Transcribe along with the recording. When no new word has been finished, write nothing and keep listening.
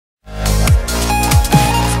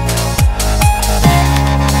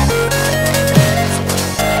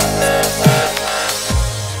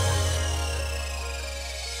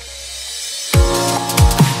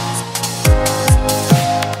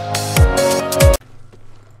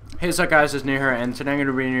Hey, what's up guys, it's New here, and today I'm going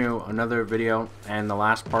to bring you another video and the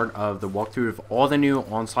last part of the walkthrough of all the new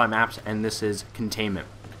Onslaught maps, and this is Containment.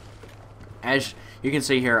 As you can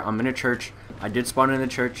see here, I'm in a church. I did spawn in a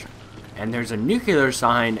church, and there's a nuclear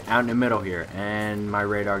sign out in the middle here, and my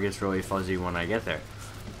radar gets really fuzzy when I get there.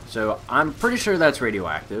 So I'm pretty sure that's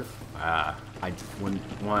radioactive. I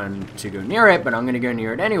wouldn't want to go near it, but I'm going to go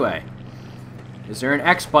near it anyway. Is there an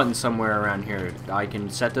X button somewhere around here I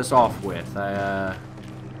can set this off with?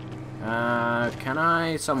 Can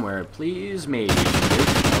I somewhere, please? Maybe.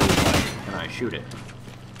 Oh, can I shoot it?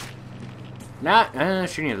 Nah,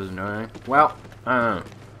 shooting it doesn't do anything. Well, I'll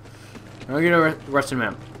get a rest of the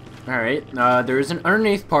map. Alright, there is an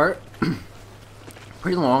underneath part.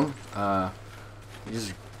 Pretty long. This is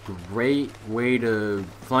a great way to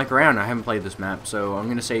flank around. I haven't played this map, so I'm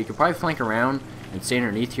gonna say you could probably flank around and stay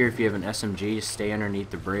underneath here if you have an SMG. Stay underneath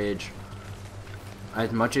the bridge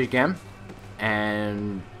as much as you can.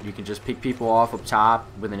 And you can just pick people off up top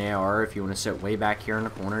with an AR if you want to sit way back here in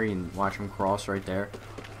the corner. You can watch them cross right there.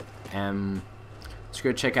 And let's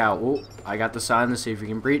go check out. Oh, I got the sign to see if we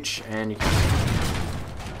can breach. And you can.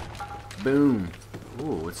 Boom.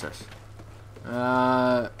 Ooh, what's this?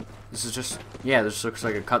 This is just. Yeah, this looks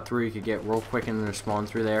like a cut through. You could get real quick and then spawn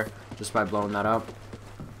through there just by blowing that up.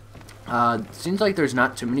 Seems like there's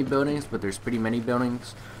not too many buildings, but there's pretty many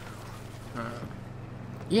buildings.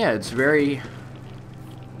 Yeah, it's very.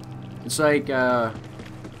 It's like, I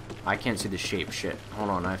can't see the shape. Shit. Hold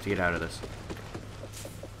on, I have to get out of this.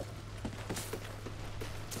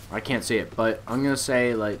 I can't see it, but I'm gonna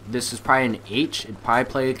say, like, this is probably an H. It'd probably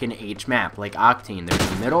play like an H map, like Octane. There's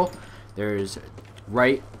the middle, there's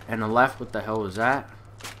right and the left. What the hell was that?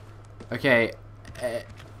 Okay,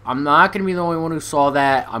 I'm not gonna be the only one who saw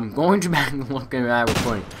that. I'm going to back and look at that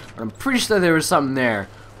recording, but I'm pretty sure there was something there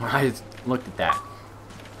when I looked at that.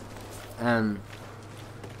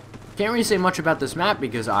 Can't really say much about this map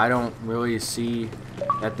because I don't really see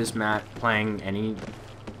that this map playing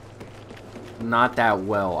not that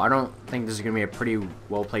well. I don't think this is gonna be a pretty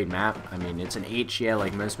well played map. I mean, it's an H, yeah,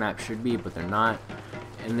 like most maps should be, but they're not.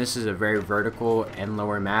 And this is a very vertical and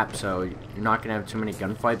lower map, so you're not gonna have too many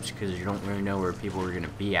gunfights because you don't really know where people are gonna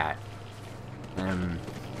be at. And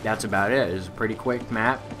that's about it. It's a pretty quick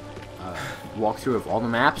map. Walkthrough of all the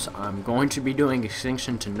maps. I'm going to be doing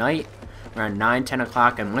Extinction tonight around 9-10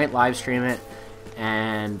 o'clock. I might live stream it,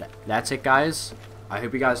 and that's it guys. I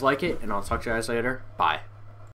hope you guys like it, and I'll talk to you guys later. Bye.